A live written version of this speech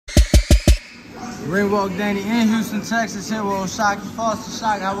Ringwalk Danny in Houston, Texas, here with Shocky Foster.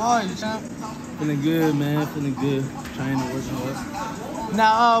 Shock, how are you, champ? Feeling good, man. Feeling good. Training, working hard.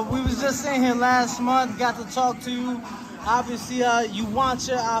 Now, we was just in here last month, got to talk to you. Obviously, you want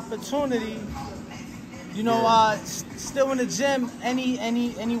your opportunity. You know, still in the gym.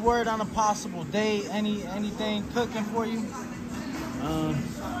 Any word on a possible date? Anything cooking for you?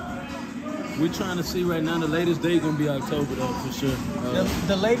 We're trying to see right now. The latest date gonna be October, though, for sure.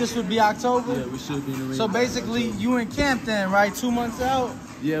 The latest would be October. Yeah, we should be in the ring. So basically, you in camp then, right? 2 months out.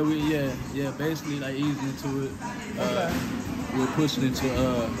 Yeah, basically like easing into it. Okay. We're pushing into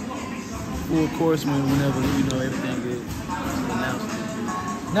full course whenever everything gets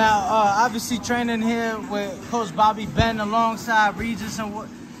announced. Now, obviously training here with Coach Bobby Ben alongside Regis, and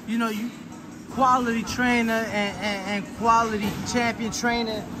you quality trainer and quality champion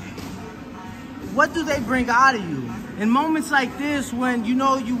trainer. What do they bring out of you in moments like this when you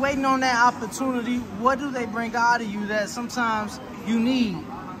waiting on that opportunity? What do they bring out of you that sometimes you need?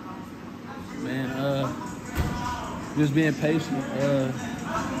 Man, just being patient.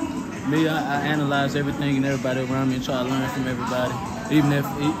 Me, I analyze everything and everybody around me and try to learn from everybody,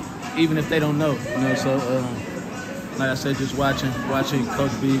 even if they don't know. So like I said, just watching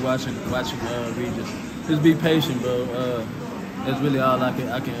Coach B, watching Regis. Just be patient, bro. That's really all I can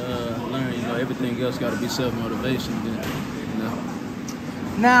learn. Everything else got to be self-motivation.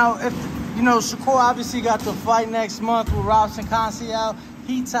 Now, if Shakur obviously got the fight next month with Robson Conceal,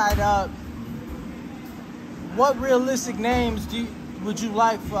 he tied up. What realistic names would you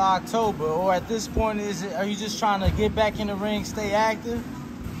like for October? Or at this point, are you just trying to get back in the ring, stay active?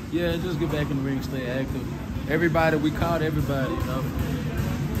 Yeah, just get back in the ring, stay active. Everybody, we called everybody.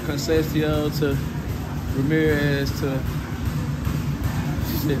 Concepcion to Ramirez to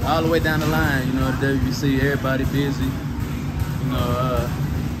all the way down the line. The WBC, everybody busy.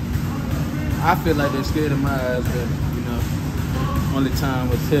 I feel like they're scared of my eyes, but only time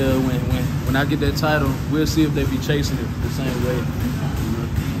will tell. When I get that title, we'll see if they be chasing it the same way.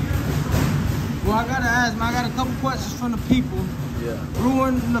 Well, I gotta ask, man. I got a couple questions from the people. Yeah.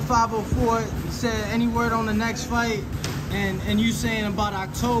 Ruin the 504 said any word on the next fight, and you saying about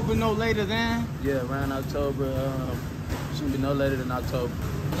October, no later than? Yeah, around October. Should be no later than October.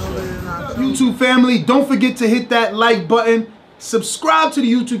 No later than October. YouTube family, don't forget to hit that like button. Subscribe to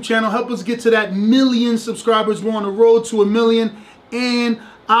the YouTube channel. Help us get to that 1 million subscribers. We're on the road to 1 million. And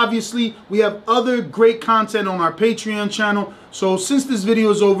obviously, we have other great content on our Patreon channel. So since this video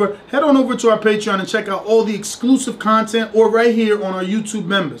is over, head on over to our Patreon and check out all the exclusive content or right here on our YouTube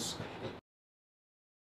members.